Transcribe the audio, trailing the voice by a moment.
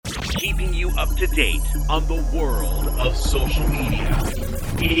keeping you up to date on the world of social media.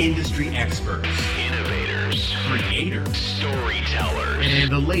 Industry experts, innovators, creators, storytellers, and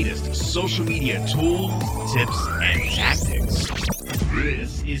the latest social media tools, tips, and tactics.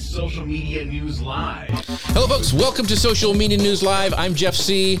 This is Social Media News Live. Hello, folks. Welcome to Social Media News Live. I'm Jeff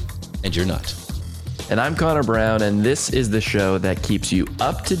C., and you're not. And I'm Connor Brown, and this is the show that keeps you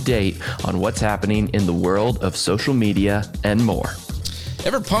up to date on what's happening in the world of social media and more.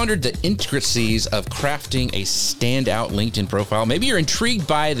 Ever pondered the intricacies of crafting a standout LinkedIn profile? Maybe you're intrigued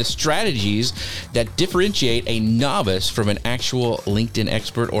by the strategies that differentiate a novice from an actual LinkedIn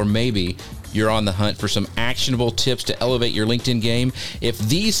expert, or maybe you're on the hunt for some actionable tips to elevate your LinkedIn game. If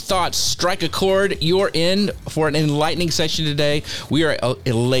these thoughts strike a chord, you're in for an enlightening session today. We are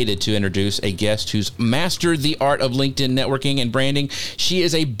elated to introduce a guest who's mastered the art of LinkedIn networking and branding. She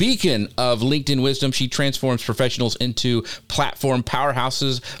is a beacon of LinkedIn wisdom. She transforms professionals into platform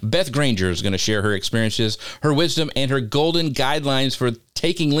powerhouses. Beth Granger is going to share her experiences, her wisdom, and her golden guidelines for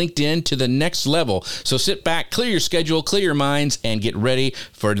taking LinkedIn to the next level. So sit back, clear your schedule, clear your minds, and get ready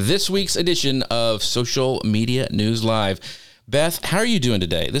for this week's edition of Social Media News Live. Beth, how are you doing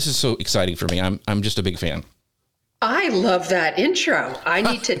today? This is so exciting for me. I'm just a big fan. I love that intro. I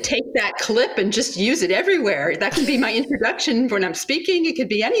need to take that clip and just use it everywhere. That can be my introduction when I'm speaking. It could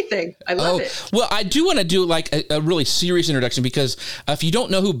be anything. I love it. Well, I do want to do like a really serious introduction, because if you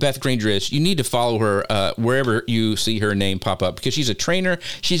don't know who Beth Granger is, you need to follow her wherever you see her name pop up, because she's a trainer,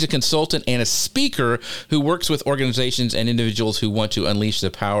 she's a consultant, and a speaker who works with organizations and individuals who want to unleash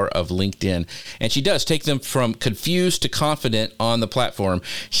the power of LinkedIn. And she does take them from confused to confident on the platform.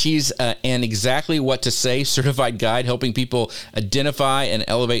 She's an exactly what to say certified guide, helping people identify and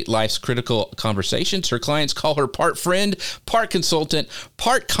elevate life's critical conversations. Her clients call her part friend, part consultant,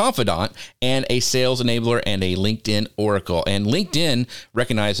 part confidant, and a sales enabler and a LinkedIn oracle. And LinkedIn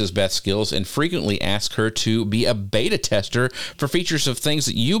recognizes Beth's skills and frequently asks her to be a beta tester for features of things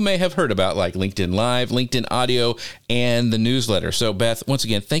that you may have heard about, like LinkedIn Live, LinkedIn Audio, and the newsletter. So Beth, once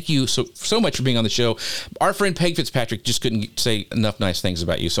again, thank you so much for being on the show. Our friend Peg Fitzpatrick just couldn't say enough nice things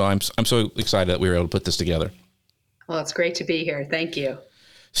about you. So I'm so excited that we were able to put this together. Well, it's great to be here. Thank you.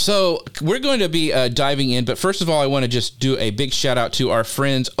 So we're going to be diving in, but first of all, I want to just do a big shout out to our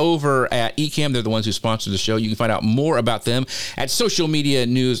friends over at Ecamm. They're the ones who sponsor the show. You can find out more about them at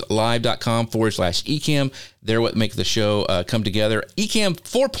socialmedianewslive.com/Ecamm. They're what make the show come together. Ecamm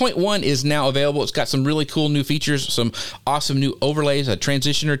 4.1 is now available. It's got some really cool new features, some awesome new overlays, a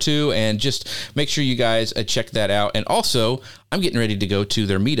transition or two, and just make sure you guys check that out. And also, I'm getting ready to go to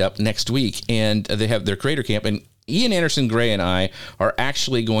their meetup next week, and they have their creator camp, and Ian Anderson Gray and I are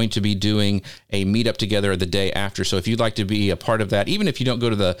actually going to be doing a meetup together the day after. So if you'd like to be a part of that, even if you don't go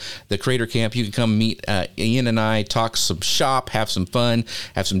to the creator camp, you can come meet Ian and I, talk some shop, have some fun,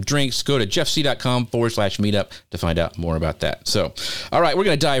 have some drinks. Go to jeffc.com/meetup to find out more about that. So, all right, we're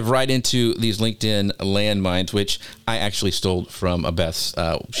going to dive right into these LinkedIn landmines, which I actually stole from Beth's.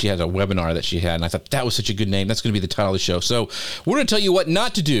 She had a webinar that she had, and I thought that was such a good name. That's going to be the title of the show. So we're going to tell you what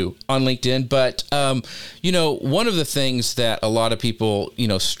not to do on LinkedIn. But, one of the things that a lot of people,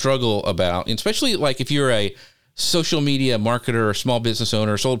 struggle about, especially like if you're a social media marketer or small business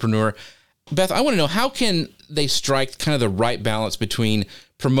owner or solopreneur, Beth, I want to know, how can they strike kind of the right balance between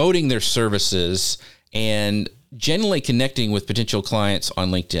promoting their services and genuinely connecting with potential clients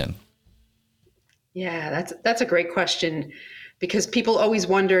on LinkedIn? Yeah, that's a great question, because people always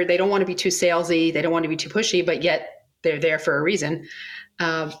wonder, they don't want to be too salesy, they don't want to be too pushy, but yet they're there for a reason.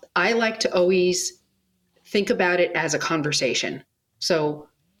 I like to always think about it as a conversation. So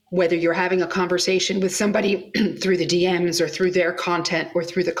whether you're having a conversation with somebody through the DMs or through their content or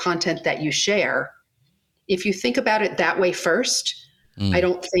through the content that you share, if you think about it that way first, I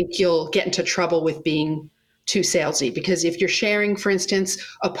don't think you'll get into trouble with being too salesy. Because if you're sharing, for instance,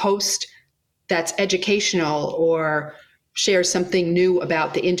 a post that's educational or shares something new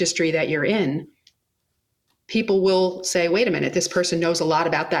about the industry that you're in, people will say, wait a minute, this person knows a lot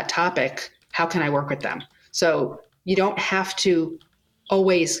about that topic. How can I work with them? So you don't have to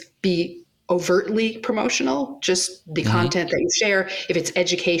always be overtly promotional, just the content that you share. If it's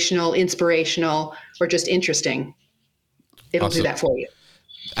educational, inspirational, or just interesting, it'll do that for you.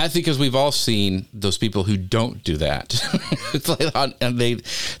 I think because we've all seen those people who don't do that. It's like, and they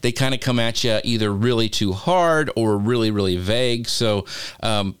kind of come at you either really too hard or really, really vague. So,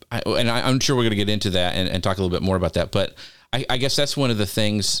 I'm sure we're going to get into that and talk a little bit more about that. But I guess that's one of the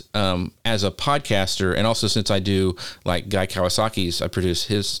things as a podcaster, and also since I do like Guy Kawasaki's, I produce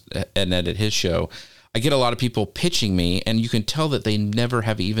his and edit his show, I get a lot of people pitching me, and you can tell that they never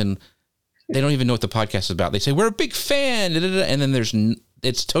have they don't even know what the podcast is about. They say, we're a big fan, and then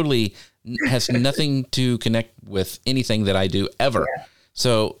it's totally has nothing to connect with anything that I do ever. Yeah.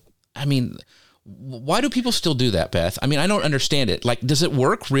 So, I mean, why do people still do that, Beth? I mean, I don't understand it. Like, does it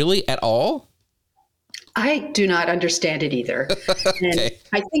work really at all? I do not understand it either. Okay. And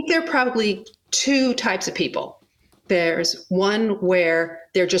I think there are probably two types of people. There's one where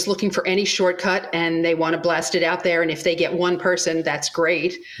they're just looking for any shortcut and they want to blast it out there. And if they get one person, that's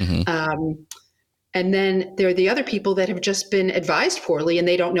great. Mm-hmm. And then there are the other people that have just been advised poorly and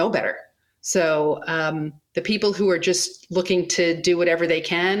they don't know better. So the people who are just looking to do whatever they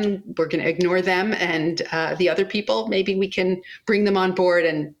can, we're going to ignore them. And the other people, maybe we can bring them on board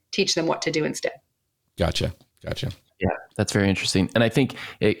and teach them what to do instead. Gotcha. Yeah, that's very interesting. And I think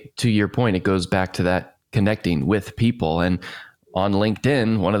to your point, it goes back to that connecting with people. And on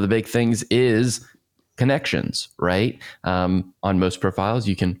LinkedIn, one of the big things is connections, right? On most profiles,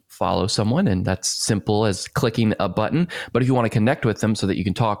 you can follow someone and that's simple as clicking a button. But if you want to connect with them so that you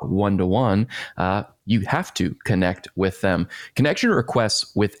can talk one-to-one, you have to connect with them. Connection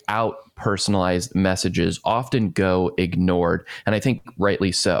requests without personalized messages often go ignored. And I think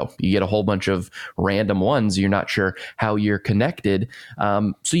rightly so. You get a whole bunch of random ones. You're not sure how you're connected.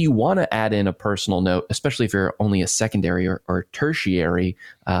 So you want to add in a personal note, especially if you're only a secondary or tertiary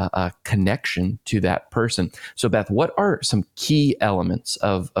connection to that person. So Beth, what are some key elements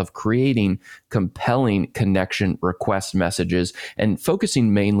of creating compelling connection request messages and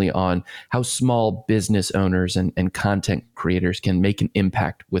focusing mainly on how small business owners and content creators can make an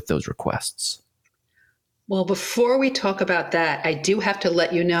impact with those requests? Well, before we talk about that, I do have to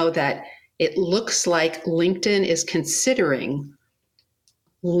let you know that it looks like LinkedIn is considering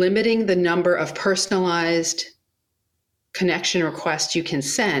limiting the number of personalized connection requests you can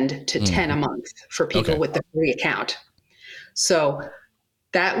send to 10 a month for people with the free account. So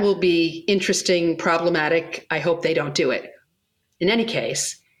that will be interesting, problematic. I hope they don't do it. In any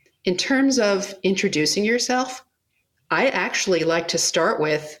case, in terms of introducing yourself, I actually like to start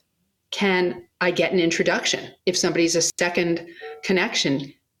with, can I get an introduction? If somebody's a second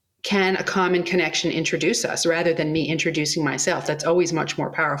connection, can a common connection introduce us rather than me introducing myself? That's always much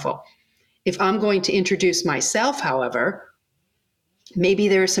more powerful. If I'm going to introduce myself, however, maybe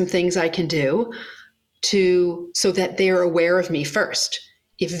there are some things I can do so that they're aware of me first.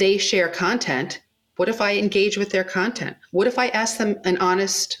 If they share content, what if I engage with their content? What if I ask them an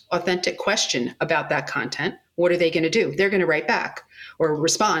honest, authentic question about that content? What are they going to do? They're going to write back or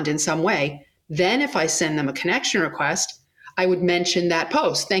respond in some way. Then if I send them a connection request, I would mention that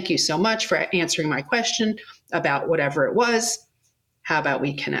post. Thank you so much for answering my question about whatever it was. How about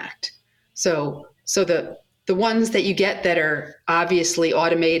we connect? So the ones that you get that are obviously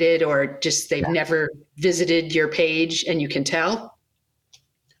automated or just they've never visited your page and you can tell,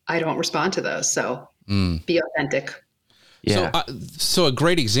 I don't respond to those. So be authentic. Yeah. So a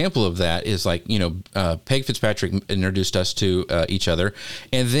great example of that is like, Peg Fitzpatrick introduced us to each other.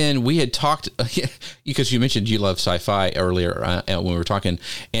 And then we had talked, because you mentioned you love sci-fi earlier when we were talking,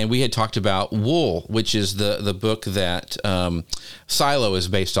 and we had talked about Wool, which is the book that Silo is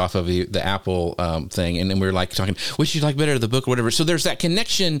based off of, the Apple thing. And then we were like talking, which you like better, the book or whatever. So there's that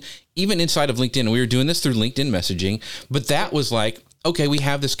connection even inside of LinkedIn. And we were doing this through LinkedIn messaging, but that was like, okay, we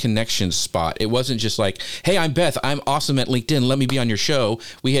have this connection spot. It wasn't just like, hey, I'm Beth. I'm awesome at LinkedIn. Let me be on your show.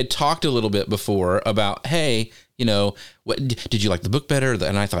 We had talked a little bit before about, hey, what did you like the book better?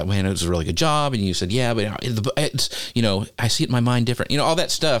 And I thought, man, it was a really good job. And you said, yeah, but it's, I see it in my mind different. All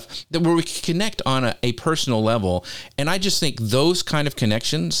that stuff where we connect on a personal level. And I just think those kind of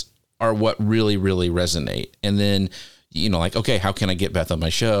connections are what really, really resonate. And then, like, okay, how can I get Beth on my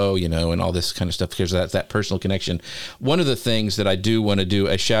show, and all this kind of stuff, because that's that personal connection. One of the things that I do want to do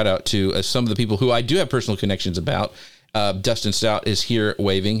a shout out to some of the people who I do have personal connections about. Dustin Stout is here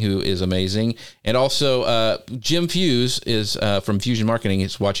waving, who is amazing. And also Jim Fuse is from Fusion Marketing.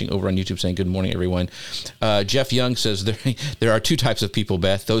 He's watching over on YouTube saying, good morning, everyone. Jeff Young says there are two types of people,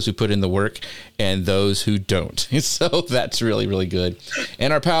 Beth, those who put in the work and those who don't. So that's really, really good.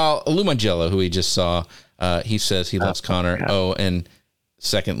 And our pal Lou Mangello, who we just saw, he says he loves Connor. Oh, and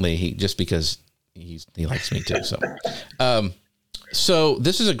secondly, just because he likes me too. So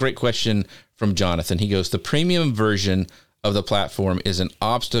this is a great question from Jonathan. He goes, the premium version of the platform is an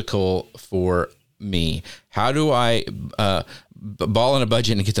obstacle for me. How do I ball on a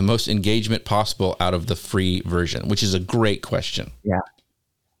budget and get the most engagement possible out of the free version? Which is a great question.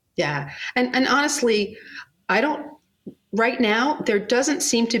 Yeah. And honestly, right now, there doesn't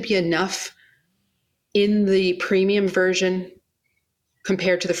seem to be enough in the premium version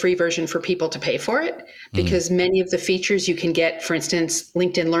compared to the free version for people to pay for it, because many of the features you can get, for instance,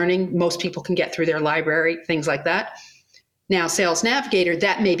 LinkedIn Learning, most people can get through their library, things like that. Now, Sales Navigator,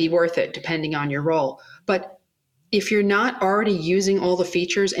 that may be worth it depending on your role. But if you're not already using all the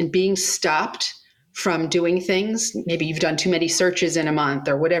features and being stopped from doing things, maybe you've done too many searches in a month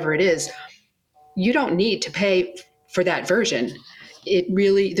or whatever it is, you don't need to pay for that version.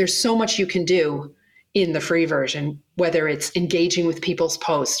 There's so much you can do in the free version, whether it's engaging with people's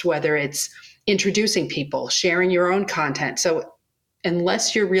posts, whether it's introducing people, sharing your own content. So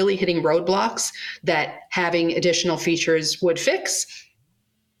unless you're really hitting roadblocks that having additional features would fix.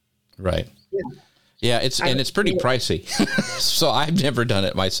 Right. Yeah, it's pretty pricey. So I've never done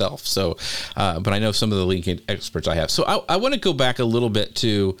it myself. So, but I know some of the linking experts I have. So I want to go back a little bit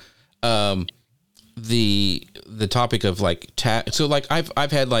to the topic of like so like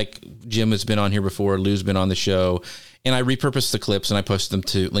I've had like Jim has been on here before, Lou's been on the show, and I repurpose the clips and I post them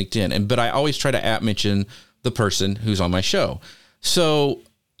to LinkedIn. But I always try to mention the person who's on my show. So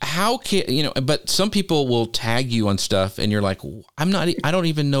how can, but some people will tag you on stuff and you're like, I don't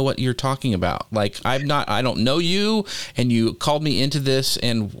even know what you're talking about. Like, I don't know you, and you called me into this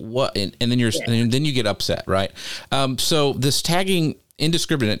and then you get upset. Right. So this tagging,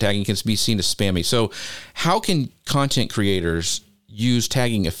 indiscriminate tagging, can be seen as spammy. So how can content creators use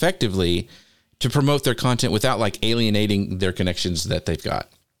tagging effectively to promote their content without like alienating their connections that they've got?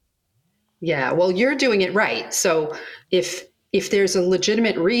 Yeah, well, you're doing it right. So if there's a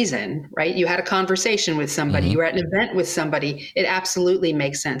legitimate reason, right, you had a conversation with somebody, you were at an event with somebody, it absolutely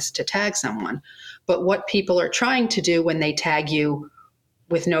makes sense to tag someone. But what people are trying to do when they tag you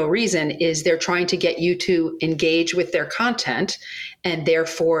with no reason is they're trying to get you to engage with their content, and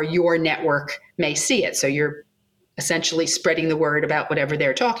therefore your network may see it. So you're essentially spreading the word about whatever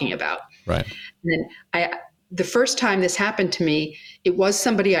they're talking about. Right. And then the first time this happened to me, it was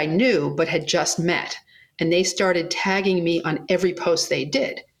somebody I knew but had just met. And they started tagging me on every post they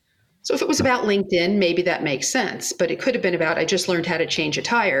did. So if it was about LinkedIn, maybe that makes sense. But it could have been about, I just learned how to change a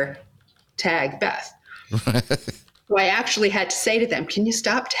tire, tag Beth. So I actually had to say to them, can you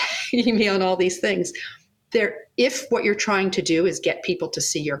stop tagging me on all these things? If what you're trying to do is get people to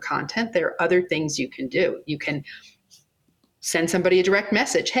see your content, there are other things you can do. You can send somebody a direct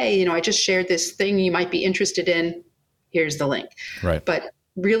message. Hey, I just shared this thing you might be interested in. Here's the link. Right. But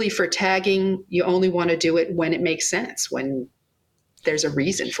really, for tagging, you only want to do it when it makes sense, when there's a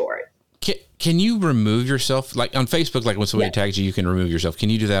reason for it. Can you remove yourself? Like on Facebook, like when somebody tags you, you can remove yourself. Can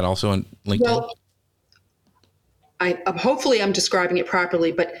you do that also on LinkedIn? Well, hopefully I'm describing it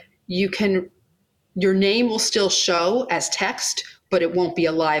properly, but your name will still show as text, but it won't be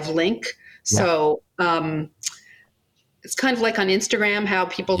a live link. Yeah. So it's kind of like on Instagram, how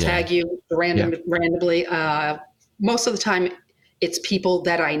people tag you randomly. Most of the time, it's people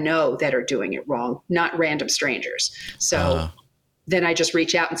that I know that are doing it wrong, not random strangers. So then I just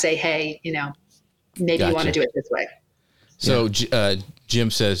reach out and say, hey, maybe you want to do it this way. So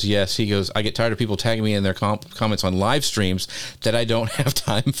Jim says, yes, he goes, I get tired of people tagging me in their comments on live streams that I don't have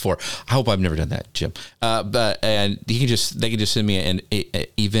time for. I hope I've never done that, Jim. And they can just send me an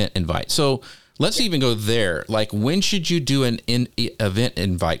event invite. So let's even go there. Like, when should you do an event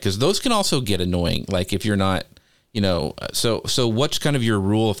invite? Because those can also get annoying. Like if you're not, so what's kind of your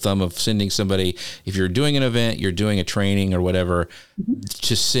rule of thumb of sending somebody, if you're doing an event, you're doing a training or whatever,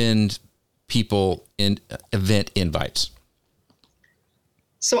 to send people in event invites?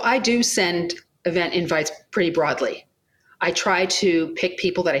 So I do send event invites pretty broadly. I try to pick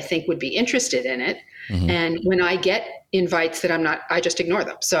people that I think would be interested in it. And when I get invites that I'm not, I just ignore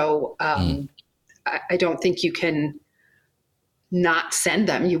them. So I don't think you can not send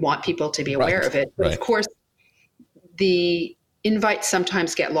them. You want people to be aware of it. But of course, the invites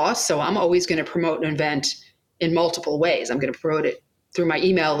sometimes get lost. So I'm always going to promote an event in multiple ways. I'm going to promote it through my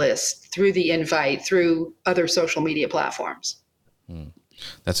email list, through the invite, through other social media platforms.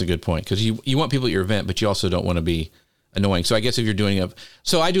 That's a good point, because you want people at your event, but you also don't want to be annoying. So I guess if you're doing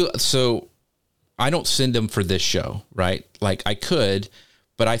so I don't send them for this show, right? Like I could,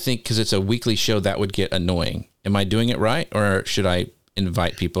 but I think because it's a weekly show, that would get annoying. Am I doing it right? Or should I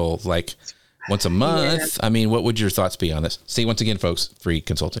invite people like once a month? I mean, what would your thoughts be on this? See, once again, folks, free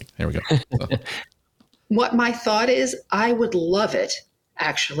consulting. There we go. So. What my thought is, I would love it,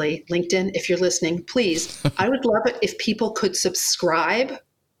 actually, LinkedIn, if you're listening, please, I would love it if people could subscribe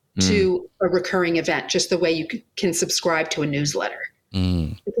to a recurring event, just the way you can subscribe to a newsletter.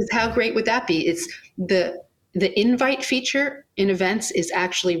 Because how great would that be? It's the invite feature in events is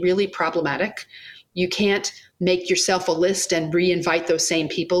actually really problematic. You can't make yourself a list and re-invite those same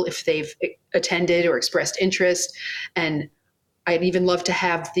people if they've attended or expressed interest. And I'd even love to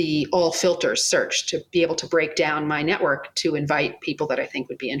have the all filters search to be able to break down my network to invite people that I think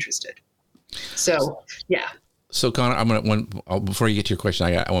would be interested. So, yeah. So Connor, before you get to your question,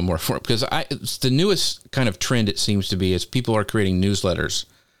 I got one more for it, because it's the newest kind of trend, it seems to be, is people are creating newsletters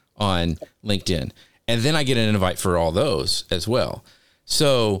on LinkedIn. And then I get an invite for all those as well.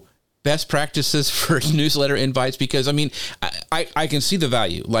 So best practices for newsletter invites, because I mean, I can see the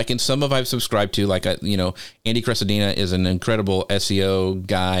value. Like in some of I've subscribed to, like, Andy Cresadina is an incredible SEO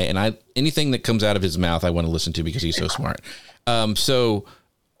guy, and anything that comes out of his mouth, I want to listen to because he's so smart. So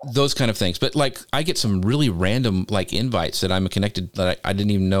those kind of things. But like, I get some really random like invites that I'm connected, that I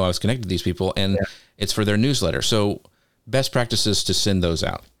didn't even know I was connected to these people, and it's for their newsletter. So best practices to send those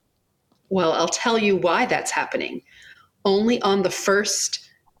out. Well, I'll tell you why that's happening. Only on the first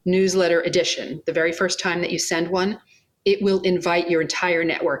newsletter edition, the very first time that you send one, it will invite your entire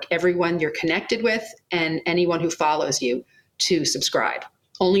network, everyone you're connected with and anyone who follows you, to subscribe.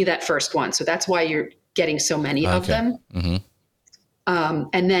 Only that first one. So that's why you're getting so many of them. Mm-hmm.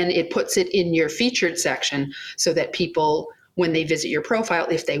 And then it puts it in your featured section so that people, when they visit your profile,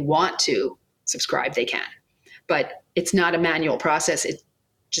 if they want to subscribe, they can. But it's not a manual process. It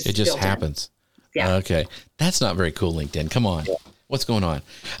just happens. Yeah. Okay. That's not very cool, LinkedIn. Come on. Yeah. What's going on?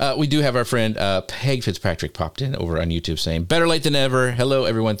 We do have our friend Peg Fitzpatrick popped in over on YouTube saying, better late than ever. Hello,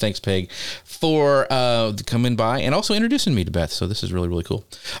 everyone. Thanks, Peg, for coming by and also introducing me to Beth. So this is really, really cool.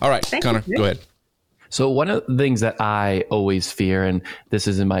 All right, Connor, go ahead. So one of the things that I always fear, and this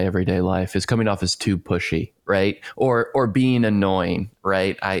is in my everyday life, is coming off as too pushy, right? Or being annoying,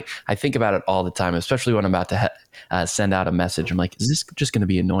 right? I think about it all the time, especially when I'm about to send out a message. I'm like, is this just going to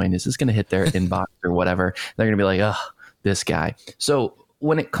be annoying? Is this going to hit their inbox or whatever? They're going to be like, oh, this guy. So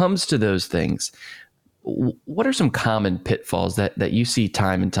when it comes to those things, what are some common pitfalls that you see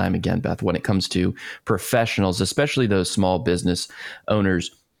time and time again, Beth, when it comes to professionals, especially those small business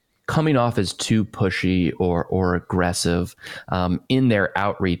owners, coming off as too pushy or aggressive in their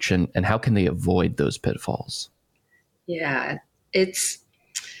outreach, and how can they avoid those pitfalls? Yeah, it's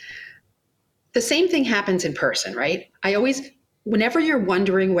the same thing happens in person, right? Whenever you're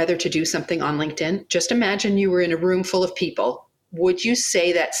wondering whether to do something on LinkedIn, just imagine you were in a room full of people. Would you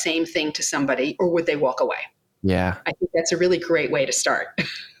say that same thing to somebody, or would they walk away? Yeah. I think that's a really great way to start.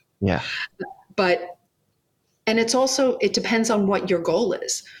 Yeah. And it depends on what your goal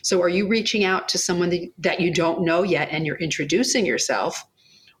is. So are you reaching out to someone that you don't know yet and you're introducing yourself?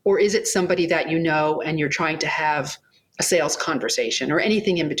 Or is it somebody that you know and you're trying to have a sales conversation, or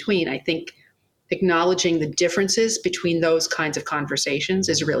anything in between? I think acknowledging the differences between those kinds of conversations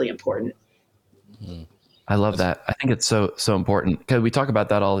is really important. I love that. I think it's so important, because we talk about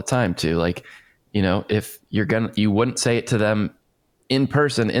that all the time too. Like, if you wouldn't say it to them in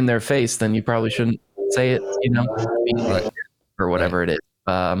person, in their face, then you probably shouldn't say it, right, or whatever it is.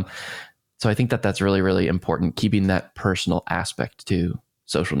 So I think that's really, really important, keeping that personal aspect to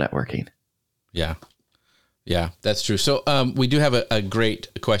social networking. Yeah, that's true. So we do have a great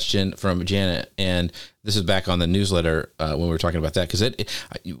question from Janet, and this is back on the newsletter when we were talking about that, because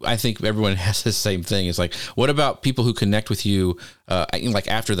I think everyone has the same thing. It's like, what about people who connect with you like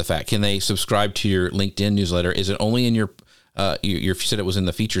after the fact? Can they subscribe to your LinkedIn newsletter? Is it only in your you said it was in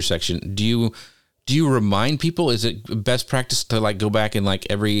the feature section? Do you remind people? Is it best practice to like go back and like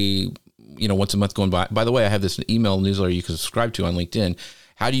every once a month going by the way, I have this email newsletter you can subscribe to on LinkedIn?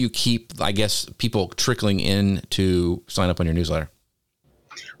 How do you keep, I guess, people trickling in to sign up on your newsletter?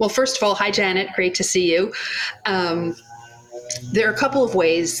 Well, first of all, hi, Janet. Great to see you. There are a couple of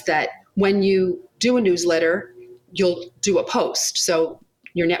ways that when you do a newsletter, you'll do a post. So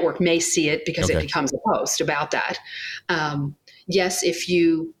your network may see it because it becomes a post about that. Yes, if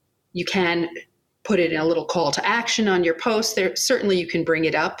you can put it in a little call to action on your post, there certainly you can bring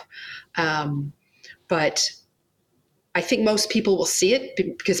it up. But I think most people will see it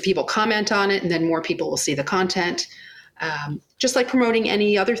because people comment on it, and then more people will see the content. Just like promoting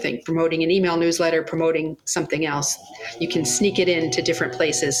any other thing, promoting an email newsletter, promoting something else, you can sneak it into different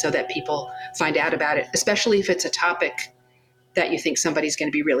places so that people find out about it, especially if it's a topic that you think somebody's going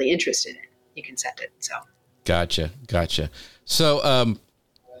to be really interested in. You can send it. So. Gotcha. So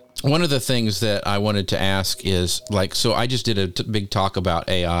one of the things that I wanted to ask is so I just did a big talk about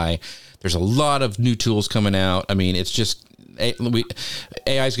AI. There's a lot of new tools coming out. I mean, it's just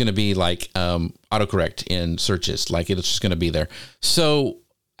AI is going to be like autocorrect in searches. Like it's just going to be there. So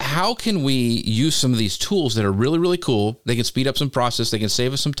how can we use some of these tools that are really, really cool? They can speed up some process. They can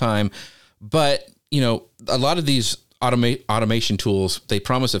save us some time. But, a lot of these automation tools, they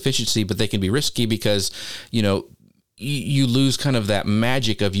promise efficiency, but they can be risky because, you lose kind of that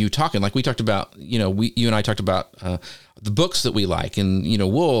magic of you talking. Like we talked about, you and I talked about the books that we like, and,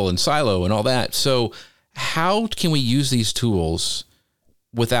 Wool and Silo and all that. So how can we use these tools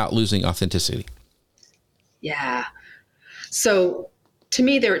without losing authenticity? Yeah. So to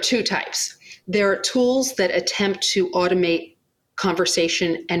me, there are two types. There are tools that attempt to automate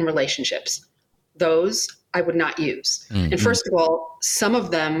conversation and relationships. Those I would not use. Mm-hmm. And first of all, some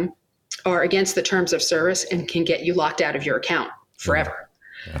of them are against the terms of service and can get you locked out of your account forever.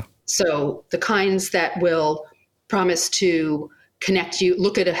 Yeah. So the kinds that will promise to connect you,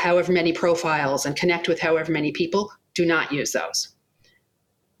 look at however many profiles and connect with however many people, do not use those.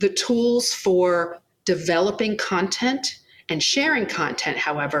 The tools for developing content and sharing content,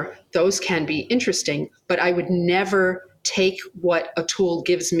 however, those can be interesting, but I would never take what a tool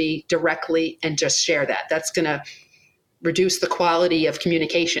gives me directly and just share that. That's going to reduce the quality of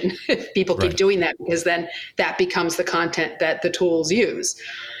communication if people keep doing that, because then that becomes the content that the tools use.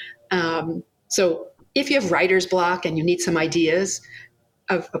 So if you have writer's block and you need some ideas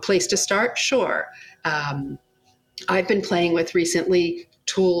of a place to start, sure. I've been playing with recently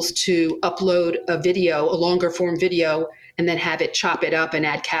tools to upload a video, a longer form video, and then have it chop it up and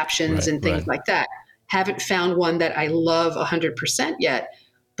add captions and things like that. Haven't found one that I love 100% yet,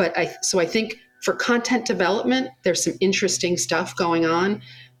 but I think for content development, there's some interesting stuff going on,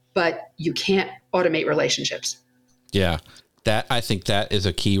 but you can't automate relationships. Yeah. I think that is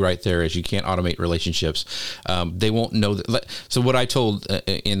a key right there, is you can't automate relationships. They won't know that. So what I told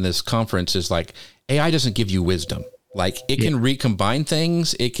in this conference is like, AI doesn't give you wisdom. Like it can recombine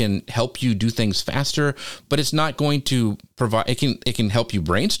things, it can help you do things faster, but it's not going to provide, it can help you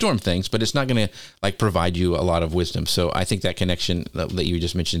brainstorm things, but it's not going to like provide you a lot of wisdom. So I think that connection that you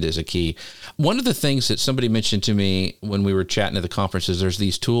just mentioned is a key. One of the things that somebody mentioned to me when we were chatting at the conference is there's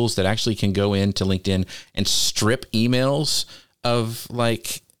these tools that actually can go into LinkedIn and strip emails of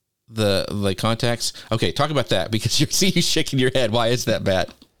like the contacts. Okay. Talk about that, because you see you shaking your head. Why is that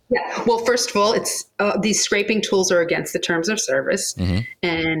bad? Yeah. Well, first of all, it's these scraping tools are against the terms of service. Mm-hmm.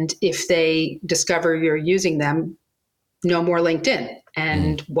 And if they discover you're using them, no more LinkedIn.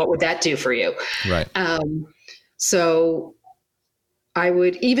 And what would that do for you? Right. So I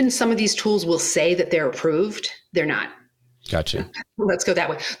would, even some of these tools will say that they're approved. They're not. Gotcha. Let's go that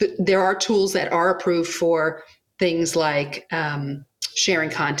way. There are tools that are approved for things like sharing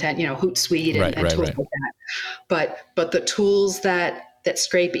content, Hootsuite and tools like that. But the tools that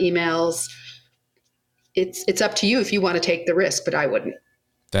scrape emails, it's up to you if you want to take the risk, but I wouldn't.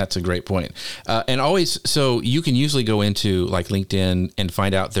 That's a great point. And always, so you can usually go into like LinkedIn and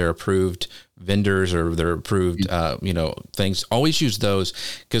find out their approved vendors or their approved, things. Always use those,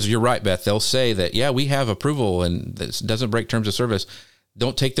 because you're right, Beth. They'll say that, yeah, we have approval and this doesn't break terms of service.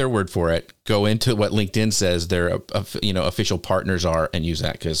 Don't take their word for it. Go into what LinkedIn says their, official partners are and use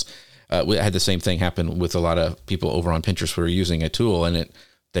that, because we had the same thing happen with a lot of people over on Pinterest who were using a tool and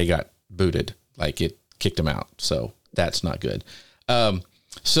they got booted, like it kicked them out. So that's not good.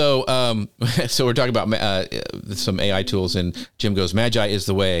 So we're talking about some AI tools, and Jim goes, Magi is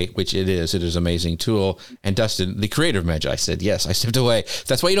the way, which it is. It is an amazing tool. And Dustin, the creator of Magi, said, yes, I stepped away.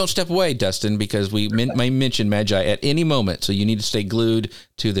 That's why you don't step away, Dustin, because we may mention Magi at any moment. So you need to stay glued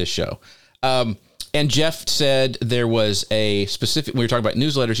to this show. And Jeff said there was a specific, when we were talking about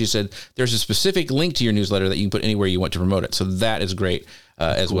newsletters, he said there's a specific link to your newsletter that you can put anywhere you want to promote it. So that is great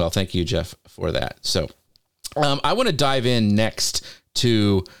as well. Thank you, Jeff, for that. So I want to dive in next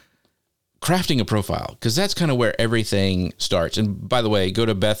to crafting a profile, because that's kind of where everything starts. And by the way, go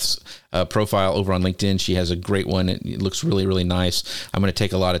to Beth's profile over on LinkedIn. She has a great one. It looks really, really nice. I'm going to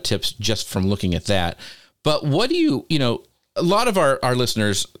take a lot of tips just from looking at that. But what do a lot of our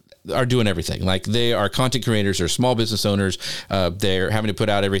listeners are doing everything. Like they are content creators or small business owners. They're having to put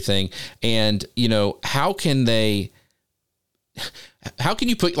out everything. And, how can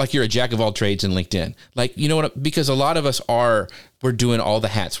you put like you're a jack of all trades in LinkedIn? Like, because a lot of us we're doing all the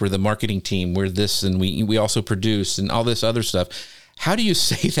hats. We're the marketing team. We're this, and we also produce and all this other stuff. How do you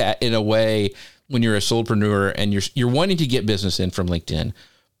say that in a way when you're a solopreneur and you're wanting to get business in from LinkedIn,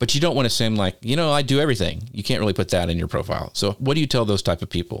 but you don't want to seem like, I do everything? You can't really put that in your profile. So what do you tell those type of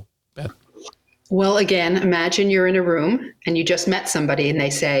people, Beth? Well, again, imagine you're in a room and you just met somebody and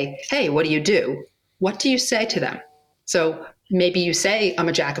they say, hey, what do you do? What do you say to them? So maybe you say, I'm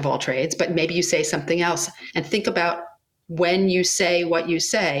a jack of all trades, but maybe you say something else, and think about when you say what you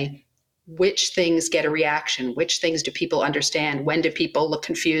say, which things get a reaction, which things do people understand? When do people look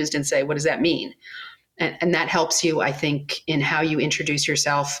confused and say, what does that mean? And that helps you, I think, in how you introduce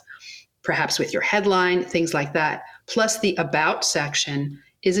yourself, perhaps with your headline, things like that. Plus the about section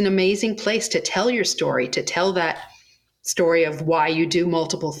is an amazing place to tell your story, to tell that story of why you do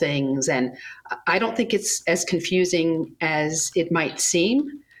multiple things. And I don't think it's as confusing as it might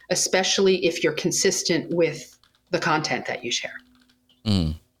seem, especially if you're consistent with the content that you share.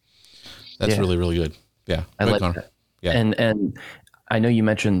 That's really, really good. Yeah. I like Connor. that. Yeah. And I know you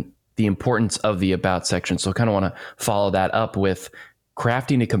mentioned the importance of the about section. So I kind of want to follow that up with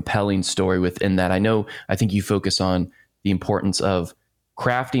crafting a compelling story within that. I think you focus on the importance of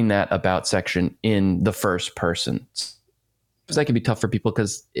crafting that about section in the first person. Because that can be tough for people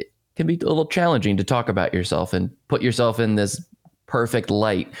because it can be a little challenging to talk about yourself and put yourself in this perfect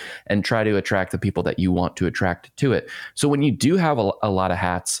light and try to attract the people that you want to attract to it. So when you do have a lot of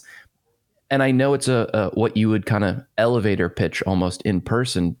hats, and I know it's a what you would kind of elevator pitch almost in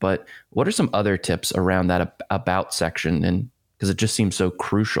person, but what are some other tips around that about section? And because it just seems so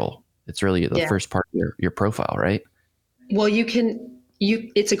crucial. It's really the first part of your profile, right? Well,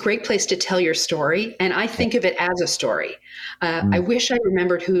 it's a great place to tell your story. And I think of it as a story. I wish I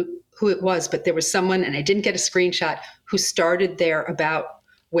remembered who it was, but there was someone, and I didn't get a screenshot, who started their about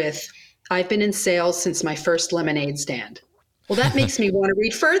with, I've been in sales since my first lemonade stand. Well, that makes me want to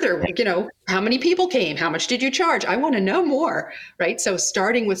read further. Like, how many people came? How much did you charge? I want to know more, right? So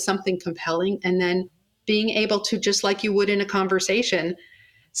starting with something compelling and then being able to, just like you would in a conversation,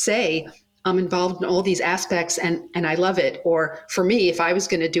 say, I'm involved in all these aspects and I love it. Or for me, if I was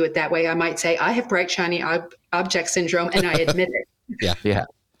going to do it that way, I might say, I have bright, shiny object syndrome and I admit it. Yeah.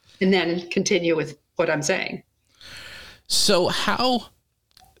 And then continue with what I'm saying. So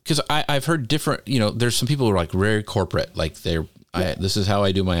because I've heard different, there's some people who are like very corporate, like this is how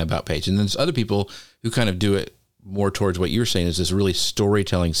I do my about page. And then there's other people who kind of do it more towards what you're saying is this really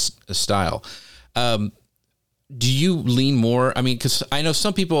storytelling style. Do you lean more? I mean, because I know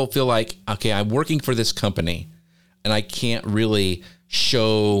some people feel like, okay, I'm working for this company and I can't really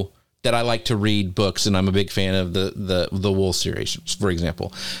show that I like to read books and I'm a big fan of the Wool series, for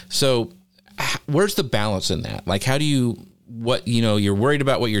example. So where's the balance in that? Like, how do you, you're worried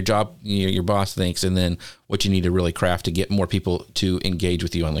about what your job, your boss thinks, and then what you need to really craft to get more people to engage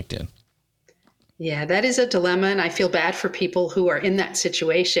with you on LinkedIn? Yeah, that is a dilemma. And I feel bad for people who are in that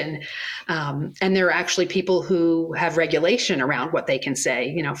situation. And there are actually people who have regulation around what they can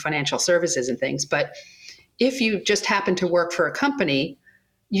say, financial services and things. But if you just happen to work for a company,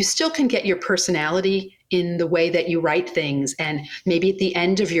 you still can get your personality in the way that you write things. And maybe at the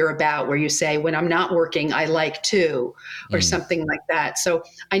end of your about where you say, when I'm not working, I like to, or something like that. So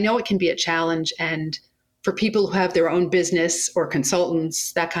I know it can be a challenge. And for people who have their own business or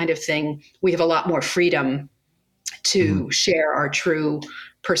consultants, that kind of thing, we have a lot more freedom to share our true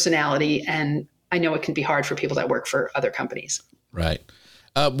personality. And I know it can be hard for people that work for other companies. Right.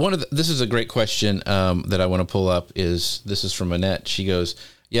 This is a great question that I want to pull up. This is from Annette. She goes,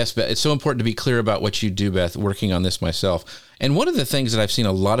 yes, Beth, it's so important to be clear about what you do, Beth, working on this myself. And one of the things that I've seen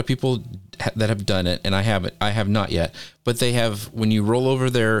a lot of people that have done it, and I have not yet, but they have, when you roll over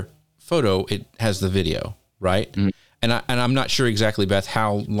their photo, it has the video, right? And I'm not sure exactly, Beth,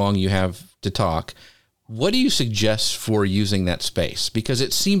 how long you have to talk. What do you suggest for using that space? Because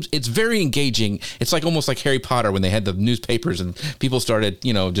it's very engaging. It's like almost like Harry Potter when they had the newspapers and people started,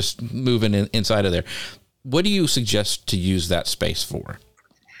 just moving inside of there. What do you suggest to use that space for?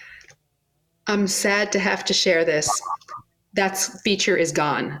 I'm sad to have to share this. That feature is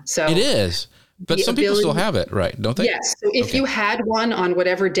gone. So it is, but some people still have it, right? Don't they? Yes. So if you had one on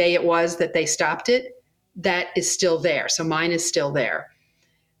whatever day it was that they stopped it, that is still there. So mine is still there,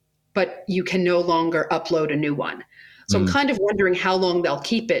 but you can no longer upload a new one. So I'm kind of wondering how long they'll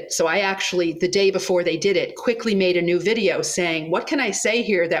keep it. So I actually, the day before they did it, quickly made a new video saying, what can I say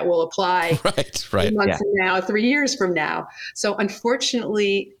here that will apply right. 3 months from now, 3 years from now? So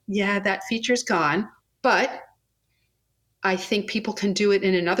unfortunately, that feature's gone, but I think people can do it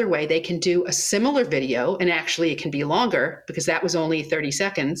in another way. They can do a similar video, and actually it can be longer because that was only 30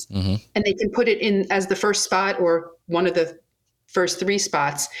 seconds. And they can put it in as the first spot or one of the first 3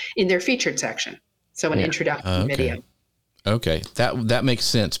 spots in their featured section. So an introduction video. Okay. That makes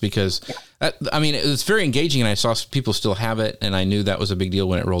sense because it's very engaging and I saw people still have it and I knew that was a big deal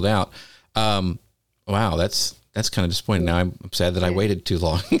when it rolled out. Wow. That's kind of disappointing. Now I'm sad that I waited too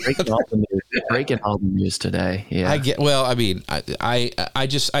long. Breaking all the news today. Yeah. Because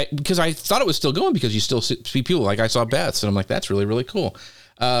I thought it was still going because you still see people like I saw Beth's and I'm like, that's really, really cool.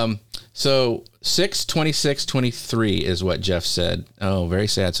 So 6/26/23 is what Jeff said. Oh, very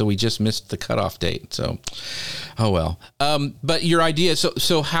sad. So we just missed the cutoff date. So, oh well. But your idea.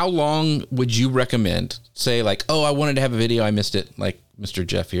 So how long would you recommend? Say like, oh, I wanted to have a video, I missed it, like Mr.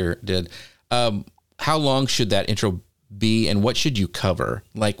 Jeff here did. How long should that intro be, and what should you cover?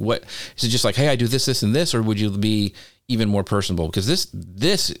 Like, what is it? Just like, hey, I do this, this, and this, or would you be even more personable? Because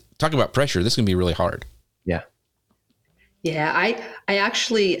this talk about pressure. This can be really hard. Yeah. Yeah, I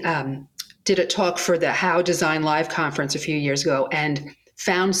actually did a talk for the How Design Live conference a few years ago, and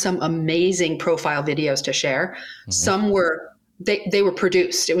found some amazing profile videos to share. Mm-hmm. Some were they were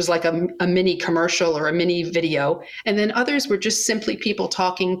produced. It was like a mini commercial or a mini video. And then others were just simply people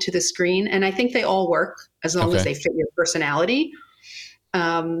talking to the screen. And I think they all work as long as they fit your personality.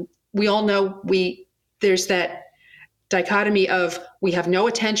 We all know there's that dichotomy of we have no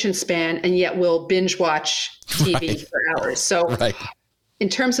attention span and yet we'll binge watch TV for hours. So in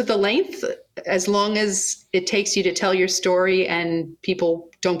terms of the length, as long as it takes you to tell your story and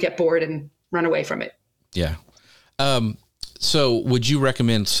people don't get bored and run away from it. Yeah. So would you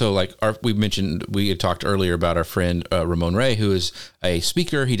recommend, we had talked earlier about our friend Ramon Ray, who is a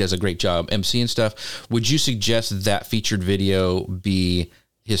speaker. He does a great job emceeing stuff. Would you suggest that featured video be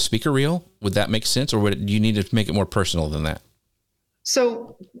his speaker reel? Would that make sense? Or do you need to make it more personal than that?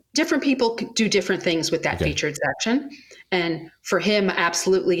 So different people do different things with that featured section. And for him,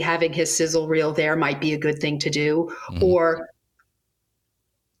 absolutely having his sizzle reel there might be a good thing to do, or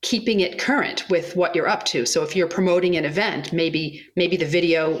keeping it current with what you're up to. So if you're promoting an event, maybe the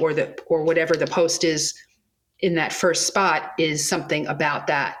video or whatever the post is in that first spot is something about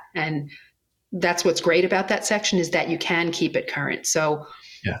that. And that's what's great about that section, is that you can keep it current. So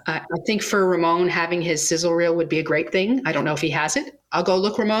I think for Ramon, having his sizzle reel would be a great thing. I don't know if he has it. I'll go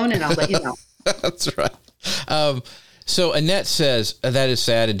look Ramon and I'll let you know. That's right. So Annette says that is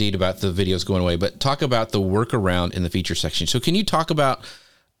sad indeed about the videos going away, but talk about the workaround in the feature section. So can you talk about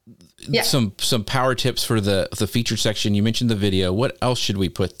some power tips for the feature section? You mentioned the video. What else should we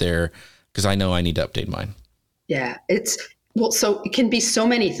put there? Because I know I need to update mine. Yeah, so it can be so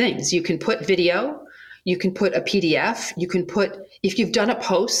many things. You can put video, you can put a PDF, you can put, if you've done a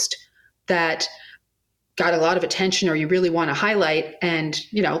post that got a lot of attention or you really want to highlight and,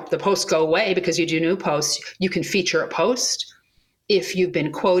 the posts go away because you do new posts, you can feature a post. If you've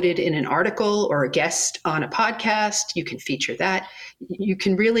been quoted in an article or a guest on a podcast, you can feature that. You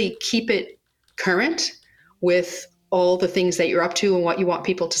can really keep it current with all the things that you're up to and what you want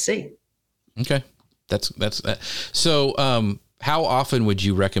people to see. Okay. That's that. So, how often would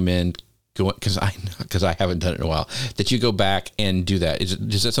you recommend going? Because I haven't done it in a while. That you go back and do that.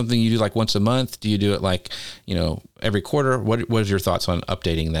 Is that something you do like once a month? Do you do it like every quarter? What is your thoughts on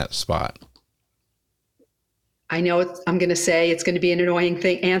updating that spot? I know I'm going to say it's going to be an annoying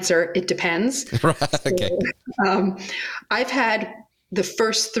answer. It depends. Right. Okay. So, I've had the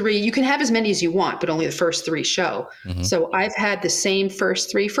first 3. You can have as many as you want, but only the first 3 show. Mm-hmm. So I've had the same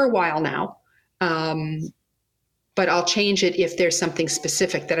first 3 for a while now. But I'll change it if there's something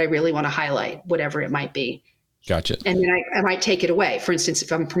specific that I really want to highlight, whatever it might be. Gotcha. And then I might take it away. For instance,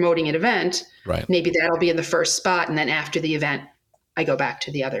 if I'm promoting an event, maybe that'll be in the first spot. And then after the event, I go back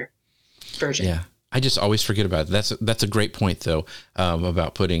to the other version. Yeah. I just always forget about it. That's a great point though,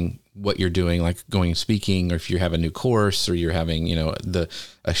 about putting what you're doing, like going and speaking, or if you have a new course or you're having,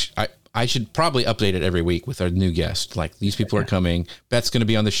 I should probably update it every week with our new guest. Like these people are coming. Beth's going to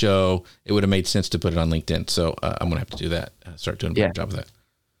be on the show. It would have made sense to put it on LinkedIn. So I'm going to have to do that. Start doing a better job of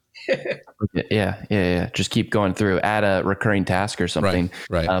that. Yeah. Just keep going through. Add a recurring task or something.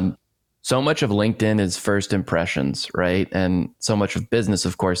 Right. So much of LinkedIn is first impressions, right? And so much of business,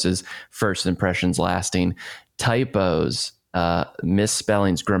 of course, is first impressions lasting. Typos,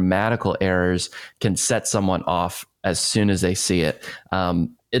 misspellings, grammatical errors can set someone off as soon as they see it.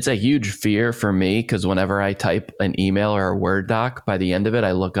 It's a huge fear for me because whenever I type an email or a Word doc, by the end of it,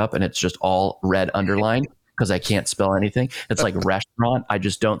 I look up and it's just all red underlined because I can't spell anything. It's like restaurant. I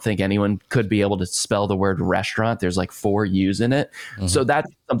just don't think anyone could be able to spell the word restaurant. There's like 4 U's in it. Mm-hmm. So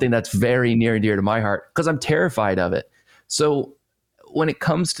that's something that's very near and dear to my heart because I'm terrified of it. So when it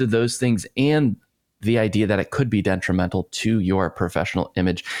comes to those things and the idea that it could be detrimental to your professional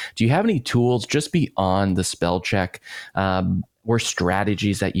image, do you have any tools just beyond the spell check or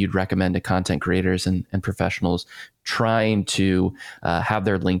strategies that you'd recommend to content creators and professionals trying to have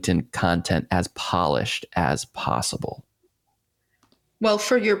their LinkedIn content as polished as possible? Well,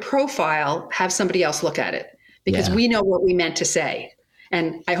 for your profile, have somebody else look at it because we know what we meant to say.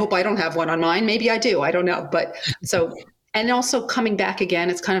 And I hope I don't have one on mine. Maybe I do. I don't know. But so, and also coming back again,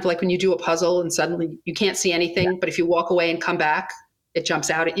 it's kind of like when you do a puzzle and suddenly you can't see anything, but if you walk away and come back, it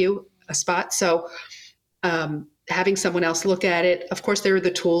jumps out at you a spot. So, having someone else look at it. Of course, there are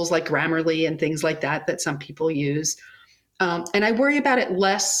the tools like Grammarly and things like that some people use. And I worry about it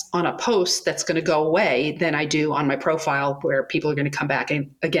less on a post that's going to go away than I do on my profile where people are going to come back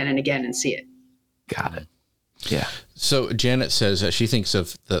again and again and see it. Got it. Yeah. So Janet says she thinks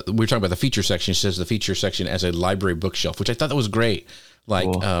of we're talking about the feature section. She says the feature section as a library bookshelf, which I thought that was great.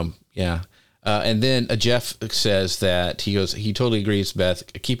 Like, cool. And then Jeff says that he totally agrees, Beth.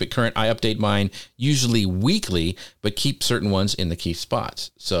 Keep it current. I update mine usually weekly, but keep certain ones in the key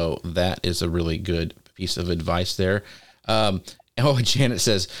spots. So that is a really good piece of advice there. Janet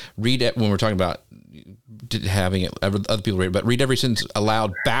says, read it when we're talking about having it, other people read, but read every sentence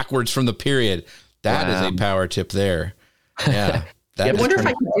aloud backwards from the period. That is a power tip there. Yeah. I wonder if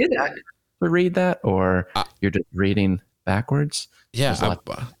I can do that. Read that, or you're just reading backwards. Yeah,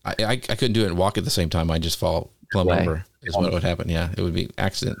 I couldn't do it and walk at the same time. I just fall plumb over is what would happen. Yeah, it would be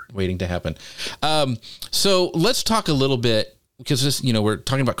accident waiting to happen. So let's talk a little bit, because this, we're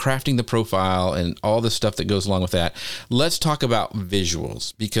talking about crafting the profile and all the stuff that goes along with that. Let's talk about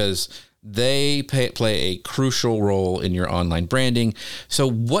visuals, because they play a crucial role in your online branding. So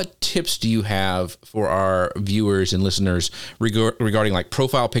what tips do you have for our viewers and listeners regarding like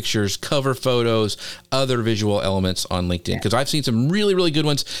profile pictures, cover photos, other visual elements on LinkedIn? Because I've seen some really, really good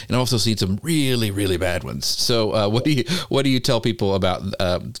ones, and I've also seen some really, really bad ones. So what do you tell people about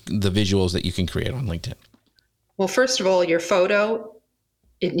the visuals that you can create on LinkedIn? Well, first of all, your photo,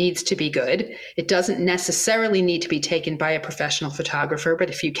 it needs to be good. It doesn't necessarily need to be taken by a professional photographer,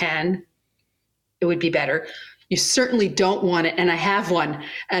 but if you can, it would be better. You certainly don't want it. And I have one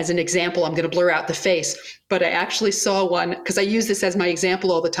as an example. I'm going to blur out the face, but I actually saw one, because I use this as my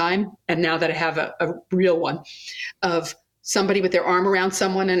example all the time. And now that I have a real one of somebody with their arm around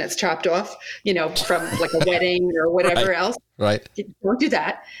someone and it's chopped off, from like a wedding or whatever else. Right. Don't do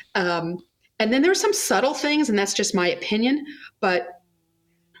that. And then there's some subtle things, and that's just my opinion. But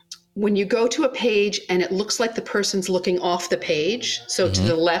when you go to a page and it looks like the person's looking off the page, so to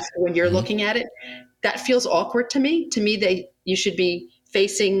the left when you're looking at it, that feels awkward to me. To me, you should be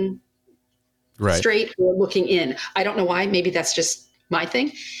facing straight or looking in. I don't know why. Maybe that's just my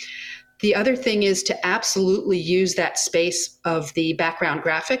thing. The other thing is to absolutely use that space of the background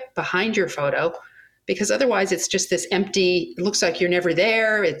graphic behind your photo, because otherwise it's just this empty, it looks like you're never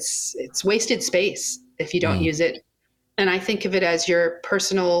there. It's wasted space if you don't use it. And I think of it as your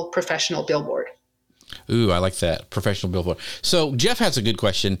personal, professional billboard. Ooh, I like that. Professional billboard. So Jeff has a good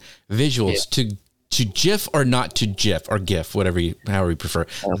question. Visuals to GIF or not to GIF or GIF, however you prefer.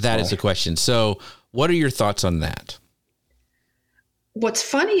 That is the question. So what are your thoughts on that? What's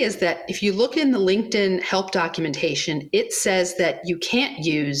funny is that if you look in the LinkedIn help documentation, it says that you can't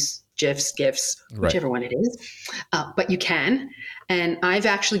use GIFs, whichever one it is, but you can. And I've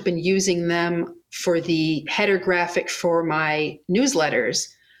actually been using them for the header graphic for my newsletters.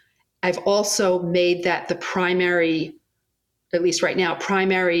 I've also made that the primary, at least right now,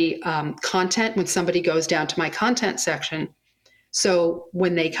 primary content when somebody goes down to my content section. So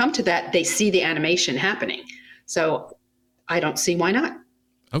when they come to that, they see the animation happening. So I don't see why not.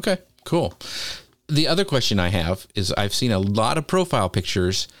 Okay, cool. The other question I have is I've seen a lot of profile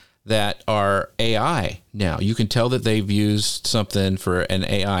pictures that are AI now. You can tell that they've used something for an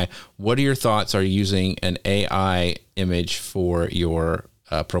AI. What are your thoughts? Are you using an AI image for your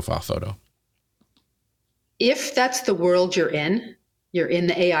profile photo? If that's the world you're in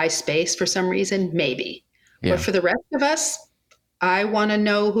the AI space for some reason, maybe. Yeah. But for the rest of us, I want to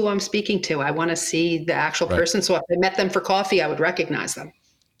know who I'm speaking to. I want to see the actual person. So if I met them for coffee, I would recognize them.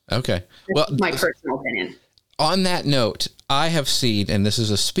 Okay. That's my personal opinion. On that note, I have seen, and this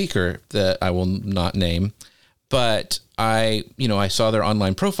is a speaker that I will not name, but I saw their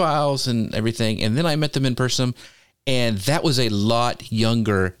online profiles and everything, and then I met them in person, and that was a lot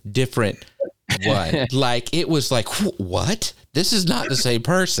younger, different one. Like, it was like, what? This is not the same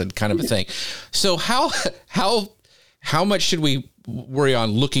person, kind of a thing. So how much should we worry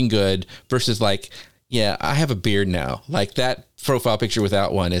on looking good versus like, yeah, I have a beard now. Like, that profile picture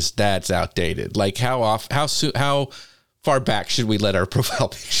without one that's outdated. Like, how far back should we let our profile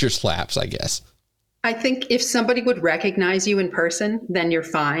pictures lapse, I guess? I think if somebody would recognize you in person, then you're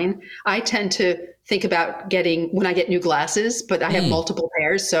fine. I tend to think about when I get new glasses, but I have multiple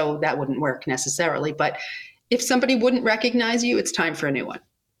pairs, so that wouldn't work necessarily. But if somebody wouldn't recognize you, it's time for a new one.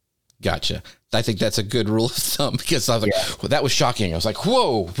 Gotcha. I think that's a good rule of thumb, because I was like, well, that was shocking. I was like,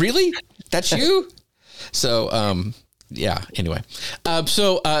 whoa, really? That's you? So, yeah, anyway.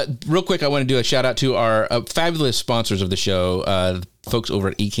 So real quick, I want to do a shout out to our fabulous sponsors of the show, folks over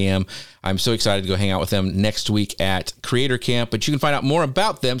at Ecamm. I'm so excited to go hang out with them next week at Creator Camp, but you can find out more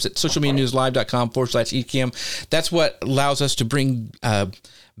about them at socialmedianewslive.com/Ecamm. That's what allows us to bring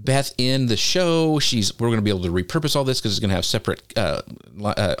Beth in the show. We're going to be able to repurpose all this because it's going to have separate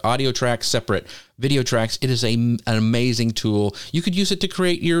audio tracks, separate video tracks. It is an amazing tool. You could use it to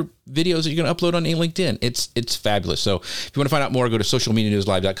create your videos that you're going to upload on LinkedIn. It's fabulous. So if you want to find out more, go to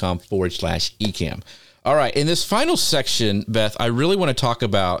socialmedianewslive.com/Ecamm. All right. In this final section, Beth, I really want to talk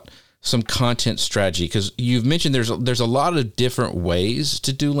about some content strategy? Because you've mentioned there's a lot of different ways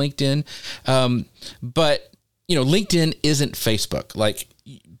to do LinkedIn, but LinkedIn isn't Facebook.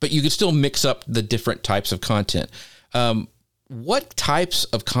 But you can still mix up the different types of content. What types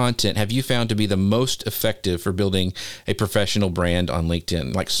of content have you found to be the most effective for building a professional brand on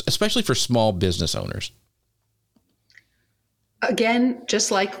LinkedIn, especially for small business owners? Again,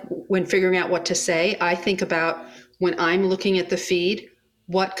 just like when figuring out what to say, I think about when I'm looking at the feed,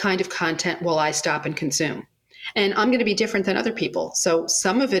 what kind of content will I stop and consume? And I'm going to be different than other people. So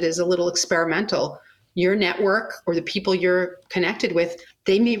some of it is a little experimental. Your network or the people you're connected with,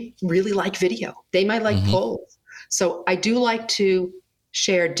 they may really like video. They might like polls. So I do like to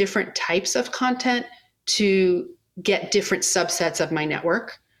share different types of content to get different subsets of my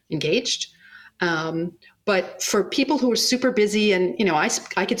network engaged. But for people who are super busy and,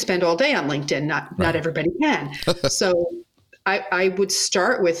 I could spend all day on LinkedIn, not everybody can. So I would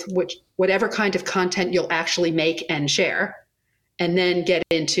start with whatever kind of content you'll actually make and share, and then get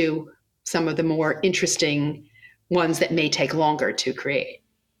into some of the more interesting ones that may take longer to create.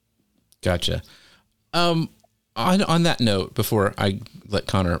 Gotcha. On that note, before I let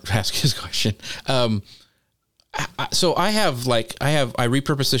Connor ask his question, so I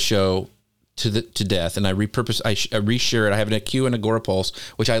repurpose the show to death, and I reshare it. I have a queue and Agorapulse,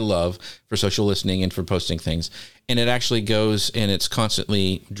 which I love for social listening and for posting things, and it actually goes and it's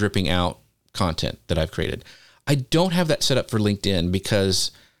constantly dripping out content that I've created. I don't have that set up for LinkedIn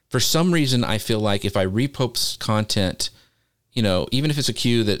because for some reason I feel like if I repost content, even if it's a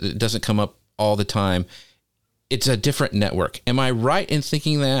queue that doesn't come up all the time, it's a different network. Am I right in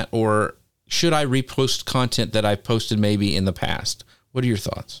thinking that, or should I repost content that I posted maybe in the past? What are your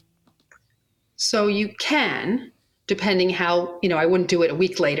thoughts? So you can, depending how, I wouldn't do it a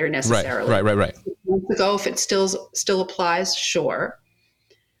week later necessarily. Right. Months ago, if it still applies, sure.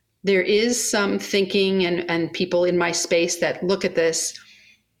 There is some thinking and people in my space that look at this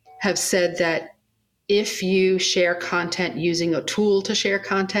have said that if you share content using a tool to share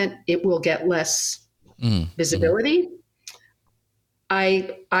content, it will get less visibility.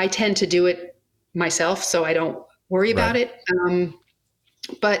 I tend to do it myself, so I don't worry about it.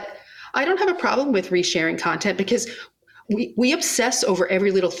 But I don't have a problem with resharing content because we obsess over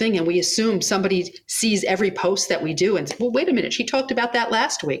every little thing and we assume somebody sees every post that we do and say, well, wait a minute, she talked about that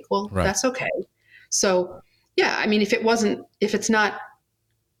last week. Well, that's okay. So yeah, I mean, if it's not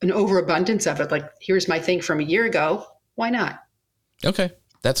an overabundance of it, like here's my thing from a year ago, why not? Okay.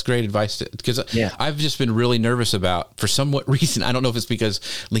 That's great advice because I've just been really nervous about, for somewhat reason, I don't know if it's because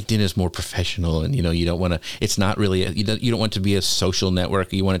LinkedIn is more professional and, you don't want to, it's not really, you don't want it to be a social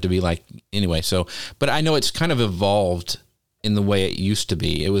network. You want it to be anyway. So, but I know it's kind of evolved in the way it used to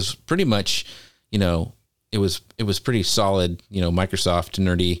be. It was pretty much, it was pretty solid, Microsoft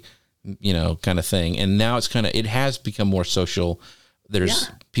nerdy, kind of thing. And now it has become more social.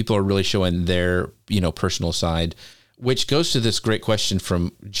 People are really showing their, personal side. Which goes to this great question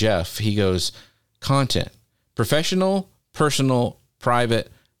from Jeff. He goes, content, professional, personal,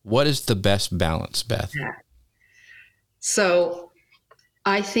 private. What is the best balance, Beth? So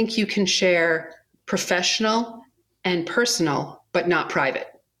I think you can share professional and personal, but not private.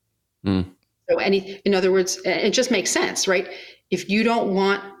 So in other words, it just makes sense, right? If you don't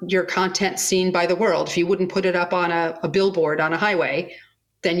want your content seen by the world, if you wouldn't put it up on a billboard on a highway,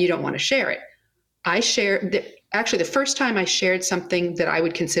 then you don't want to share it. Actually, the first time I shared something that I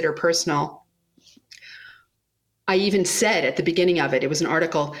would consider personal, I even said at the beginning of it, it was an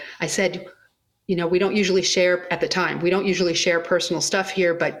article, I said, we don't usually share at the time, we don't usually share personal stuff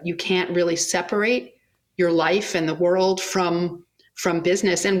here, but you can't really separate your life and the world from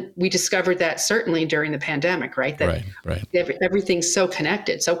business. And we discovered that certainly during the pandemic, right? That everything's so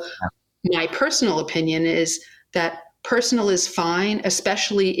connected. So my personal opinion is that personal is fine,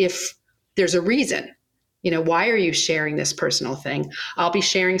 especially if there's a reason. Why are you sharing this personal thing? I'll be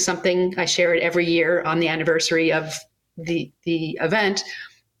sharing something. I share it every year on the anniversary of the event,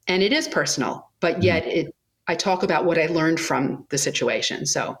 and it is personal, but yet I talk about what I learned from the situation.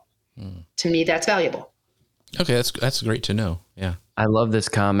 So to me, that's valuable. Okay. That's great to know. Yeah. I love this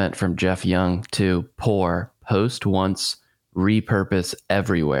comment from Jeff Young too. Post once, repurpose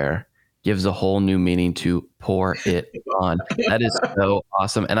everywhere. Gives a whole new meaning to pour it on. That is so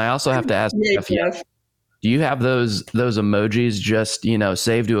awesome. And I also have to ask Jeff, do you have those emojis just,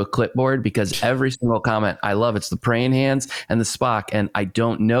 saved to a clipboard? Because every single comment I love, it's the praying hands and the Spock. And I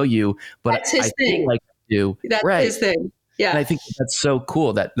don't know you, but that's his thing. Like you. That's his thing. Yeah. And I think that's so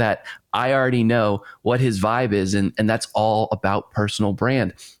cool that I already know what his vibe is. And that's all about personal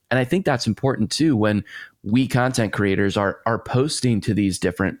brand. And I think that's important too, when we content creators are posting to these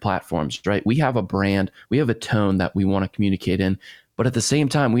different platforms, right? We have a brand, we have a tone that we want to communicate in, but at the same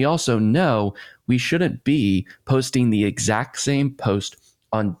time, we also know we shouldn't be posting the exact same post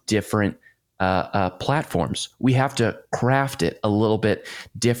on different platforms. We have to craft it a little bit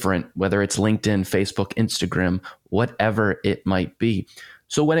different, whether it's LinkedIn, Facebook, Instagram, whatever it might be.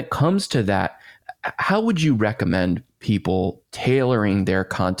 So when it comes to that, how would you recommend people tailoring their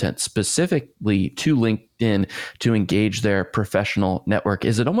content specifically to LinkedIn to engage their professional network?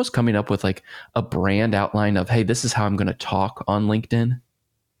 Is it almost coming up with like a brand outline of, hey, this is how I'm going to talk on LinkedIn?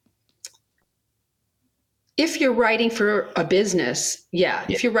 If you're writing for a business, yeah.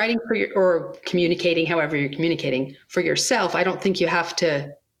 If you're writing for or communicating, however you're communicating for yourself, I don't think you have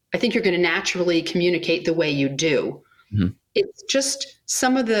to. I think you're going to naturally communicate the way you do. Mm-hmm. It's just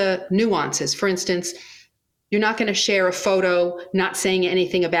some of the nuances. For instance, you're not going to share a photo not saying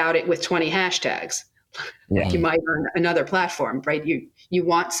anything about it with 20 hashtags, like you might on another platform, right? You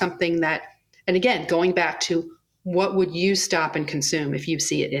want something that, and again, going back to what would you stop and consume if you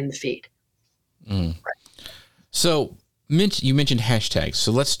see it in the feed? Right. So you mentioned hashtags.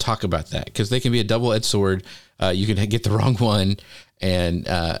 So let's talk about that, because they can be a double-edged sword. You can get the wrong one, and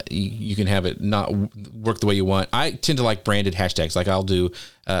you can have it not work the way you want. I tend to like branded hashtags. Like I'll do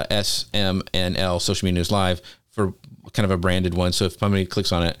SMNL, Social Media News Live, for kind of a branded one. So if somebody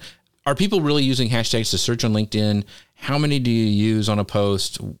clicks on it, are people really using hashtags to search on LinkedIn? How many do you use on a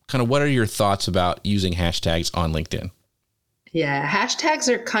post? Kind of what are your thoughts about using hashtags on LinkedIn? Yeah, hashtags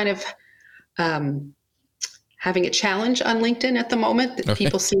are kind of having a challenge on LinkedIn at the moment. Okay.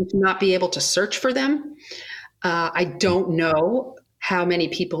 People seem to not be able to search for them. I don't know how many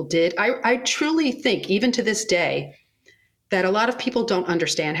people did. I truly think, even to this day, that a lot of people don't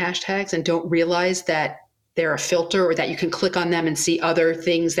understand hashtags and don't realize that they're a filter, or that you can click on them and see other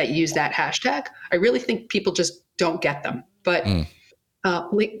things that use that hashtag. I really think people just don't get them. But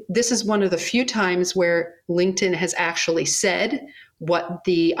this is one of the few times where LinkedIn has actually said what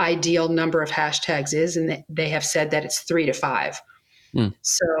the ideal number of hashtags is, and they have said that it's 3 to 5.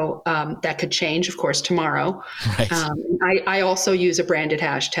 So that could change, of course, tomorrow. Right. I also use a branded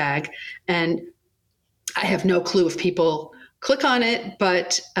hashtag, and I have no clue if people click on it,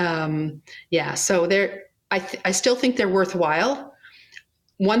 but so I still think they're worthwhile.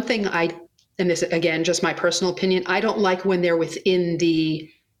 One thing and this, again, just my personal opinion, I don't like when they're within the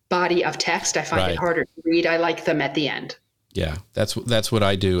body of text. I find it harder to read. I like them at the end. Yeah, that's what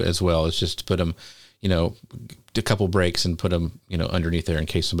I do as well. Is just put them, a couple breaks and put them, underneath there in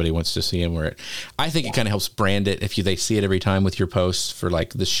case somebody wants to see them. I think it kind of helps brand it. If they see it every time with your posts for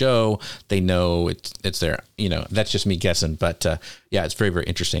like the show, they know it's there. That's just me guessing, but it's very, very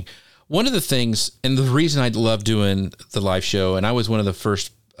interesting. One of the things, and the reason I love doing the live show, and I was one of the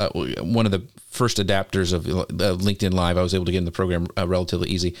first adapters of LinkedIn Live. I was able to get in the program relatively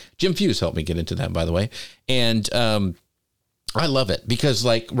easy. Jim Fuse helped me get into that, by the way. And I love it because,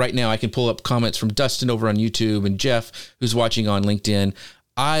 like, right now I can pull up comments from Dustin over on YouTube and Jeff, who's watching on LinkedIn.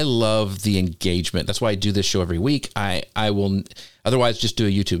 I love the engagement. That's why I do this show every week. I will otherwise just do a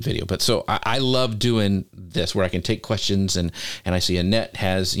YouTube video. But so I love doing this where I can take questions, and I see Annette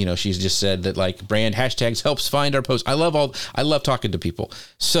has, she's just said that like brand hashtags helps find our posts. I love talking to people.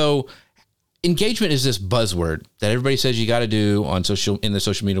 So engagement is this buzzword that everybody says you got to do in the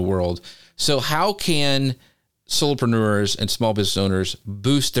social media world. So how can solopreneurs and small business owners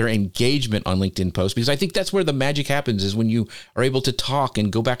boost their engagement on LinkedIn posts? Because I think that's where the magic happens, is when you are able to talk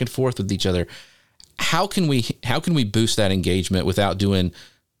and go back and forth with each other. How can we boost that engagement without doing,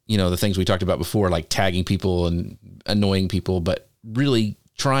 the things we talked about before, like tagging people and annoying people, but really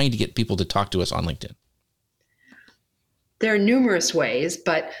trying to get people to talk to us on LinkedIn? There are numerous ways,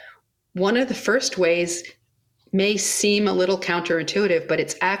 but one of the first ways may seem a little counterintuitive, but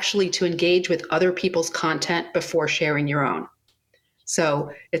it's actually to engage with other people's content before sharing your own.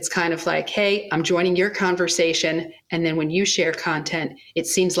 So it's kind of like, hey, I'm joining your conversation. And then when you share content, it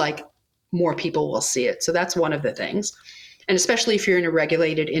seems like more people will see it. So that's one of the things. And especially if you're in a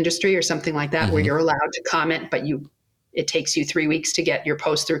regulated industry or something like that, where you're allowed to comment, but it takes you 3 weeks to get your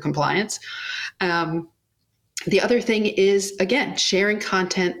post through compliance. The other thing is, again, sharing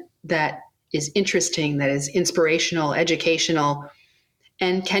content that is interesting, that is inspirational, educational.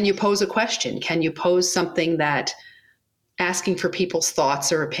 And can you pose a question? Can you pose something that asking for people's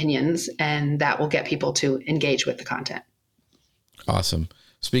thoughts or opinions, and that will get people to engage with the content? Awesome.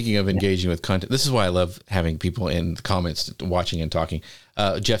 Speaking of engaging with content, this is why I love having people in the comments watching and talking.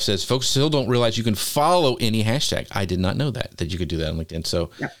 Jeff says, folks still don't realize you can follow any hashtag. I did not know that you could do that on LinkedIn.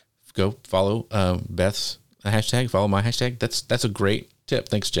 So go follow Beth's hashtag, follow my hashtag. That's a great tip.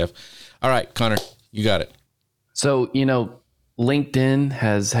 Thanks, Jeff. All right, Connor, You got it. So, LinkedIn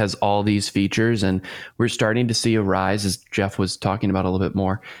has all these features, and we're starting to see a rise, as Jeff was talking about a little bit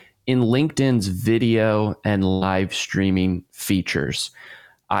more, in LinkedIn's video and live streaming features.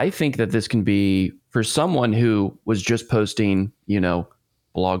 I think that this can be for someone who was just posting,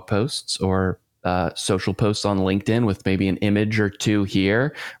 blog posts or social posts on LinkedIn with maybe an image or two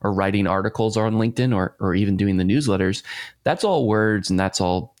here, or writing articles on LinkedIn, or even doing the newsletters. That's all words and that's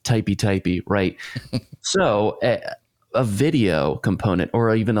all typey, right? So a video component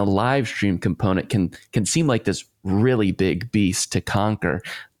or even a live stream component can seem like this really big beast to conquer,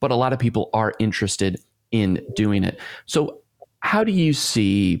 but a lot of people are interested in doing it. So how do you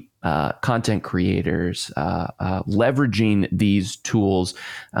see content creators leveraging these tools?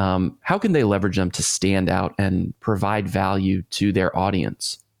 How can they leverage them to stand out and provide value to their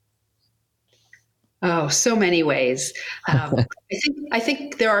audience? Oh, so many ways. I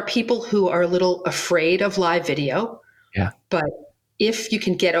think there are people who are a little afraid of live video. Yeah. But if you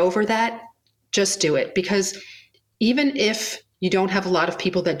can get over that, just do it. Because even if you don't have a lot of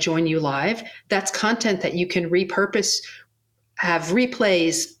people that join you live, that's content that you can repurpose, have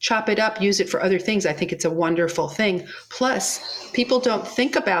replays, chop it up, use it for other things. I think it's a wonderful thing. Plus, people don't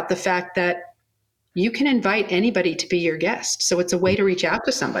think about the fact that you can invite anybody to be your guest. So it's a way to reach out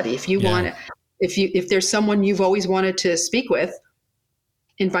to somebody. If you want to, if there's someone you've always wanted to speak with,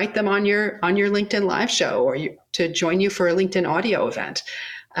 invite them on your LinkedIn live show, or to join you for a LinkedIn audio event.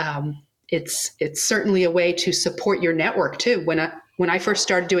 It's certainly a way to support your network too. When I first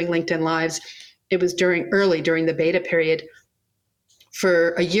started doing LinkedIn lives, it was during the beta period.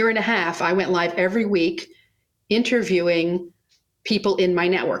 For a year and a half, I went live every week interviewing people in my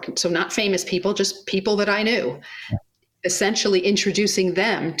network. So not famous people, just people that I knew, essentially introducing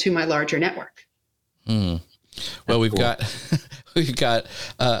them to my larger network. Well, we've got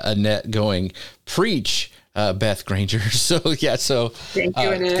a net going. Preach, Beth Granger. So yeah, thank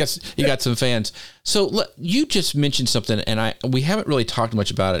you, Annette. You got some fans. So you just mentioned something, and we haven't really talked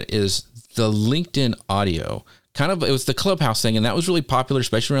much about it. Is the LinkedIn audio? It was the Clubhouse thing, and that was really popular,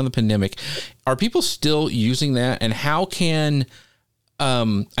 especially around the pandemic. Are people still using that? And how can,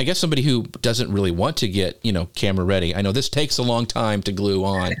 I guess somebody who doesn't really want to get, camera ready. I know this takes a long time to glue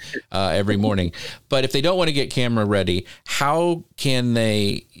on every morning, but if they don't want to get camera ready, how can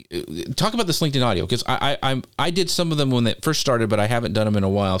they talk about this LinkedIn audio? Because I did some of them when they first started, but I haven't done them in a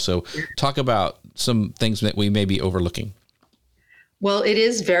while. So talk about some things that we may be overlooking. Well, it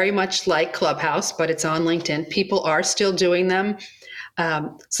is very much like Clubhouse, but it's on LinkedIn. People are still doing them.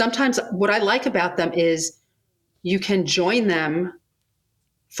 Sometimes what I like about them is you can join them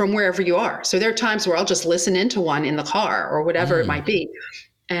from wherever you are. So there are times where I'll just listen into one in the car or whatever it might be.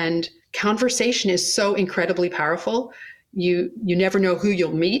 And conversation is so incredibly powerful. You never know who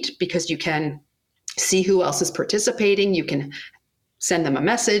you'll meet because you can see who else is participating. You can send them a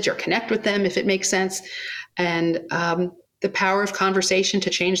message or connect with them if it makes sense. And the power of conversation to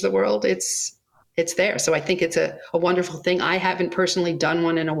change the world, it's there. So I think it's a wonderful thing. I haven't personally done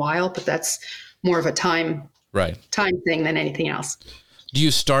one in a while, but that's more of a time thing than anything else. Do you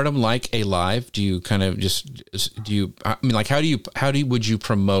start them like a live? Do you kind of would you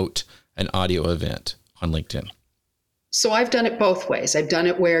promote an audio event on LinkedIn? So I've done it both ways. I've done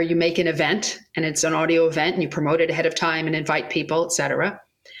it where you make an event and it's an audio event and you promote it ahead of time and invite people, et cetera.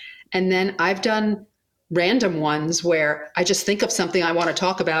 And then I've done random ones where I just think of something I want to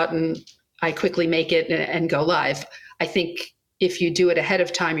talk about and I quickly make it and go live. I think if you do it ahead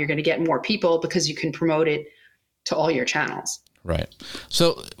of time, you're going to get more people because you can promote it to all your channels. Right.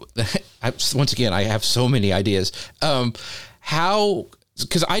 So once again, I have so many ideas.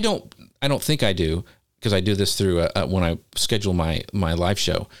 Because I don't think I do, because I do this through when I schedule my live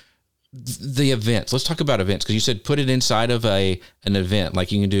show. The events. Let's talk about events, because you said put it inside of an event,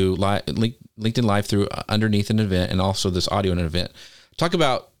 like you can do LinkedIn Live through underneath an event, and also this audio in an event. Talk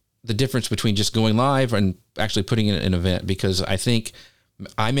about the difference between just going live and actually putting it in an event, because I think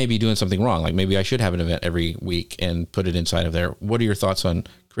I may be doing something wrong. Like maybe I should have an event every week and put it inside of there. What are your thoughts on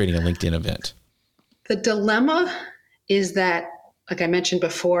creating a LinkedIn event? The dilemma is that, like I mentioned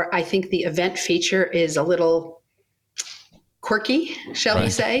before, I think the event feature is a little quirky, shall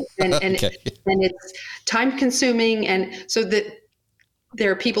we say, and Okay. and it's time consuming, and so that there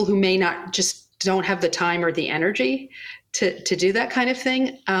are people who may not just don't have the time or the energy to do that kind of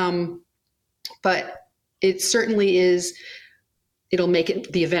thing. But it certainly is. It'll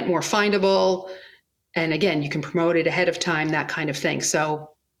make the event more findable, and again, you can promote it ahead of time, that kind of thing. So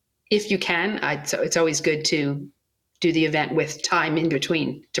if you can, so it's always good to do the event with time in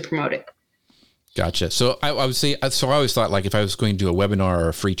between to promote it. Gotcha. So I would say, so I always thought like if I was going to do a webinar or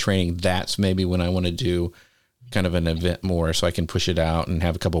a free training, that's maybe when I want to do kind of an event more so I can push it out and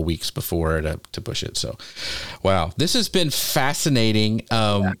have a couple of weeks before to push it. So, wow, this has been fascinating.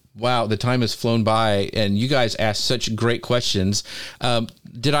 Wow, the time has flown by and you guys asked such great questions.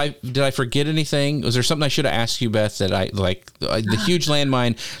 Did I forget anything? Was there something I should have asked you, Beth, that I like the huge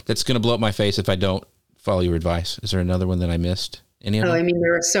landmine that's going to blow up my face if I don't follow your advice? Is there another one that I missed? Any of them? I mean,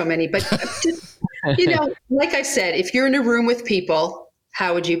 there are so many, but you know, like I said, if you're in a room with people,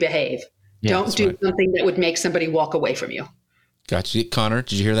 how would you behave? Yeah, Don't do something that would make somebody walk away from you. Gotcha. Connor,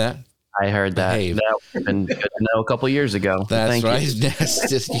 did you hear that? I heard that. Behave. That would have been good to know a couple of years ago. That's Thank right. you. That's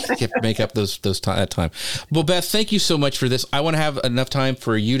just, you can make up that time. Well, Beth, thank you so much for this. I want to have enough time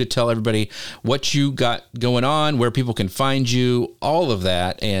for you to tell everybody what you got going on, where people can find you, all of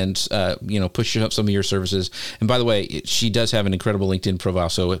that, and push up some of your services. And by the way, she does have an incredible LinkedIn profile.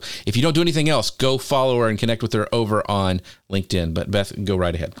 So if you don't do anything else, go follow her and connect with her over on LinkedIn. But Beth, go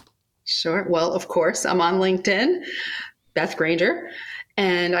right ahead. Sure. Well, of course, I'm on LinkedIn, Beth Granger.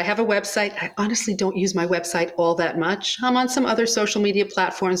 And I have a website. I honestly don't use my website all that much. I'm on some other social media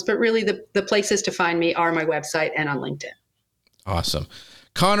platforms, but really the places to find me are my website and on LinkedIn. Awesome.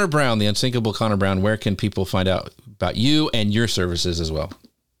 Connor Brown, the unsinkable Connor Brown, where can people find out about you and your services as well?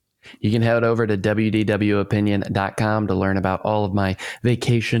 You can head over to wdwopinion.com to learn about all of my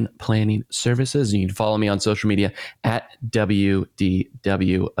vacation planning services. You can follow me on social media at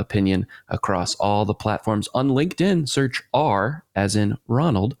WDWopinion across all the platforms. On LinkedIn, search R as in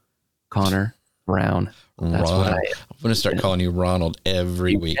Ronald, Connor Brown. That's Ronald. what I'm going to start calling you Ronald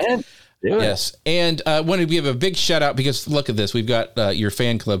every week. Yes. And wanted to give a big shout out because look at this. We've got your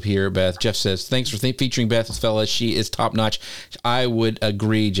fan club here, Beth. Jeff says, thanks for featuring Beth, fellas. She is top notch. I would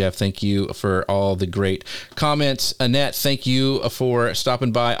agree, Jeff. Thank you for all the great comments. Annette, thank you for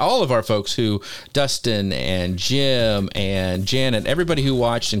stopping by. All of our folks Dustin and Jim and Janet, everybody who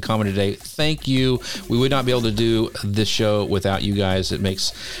watched and commented today, thank you. We would not be able to do this show without you guys. It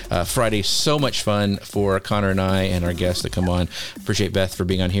makes Friday so much fun for Connor and I and our guests that come on. Appreciate Beth for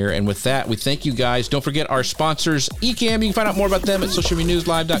being on here. And with that, we thank you guys. Don't forget our sponsors, Ecamm. You can find out more about them at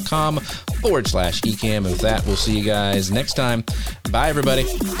socialmedianewslive.com/Ecamm. And with that, we'll see you guys next time. Bye, everybody.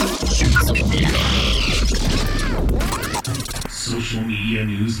 Social Media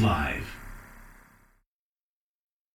News Live.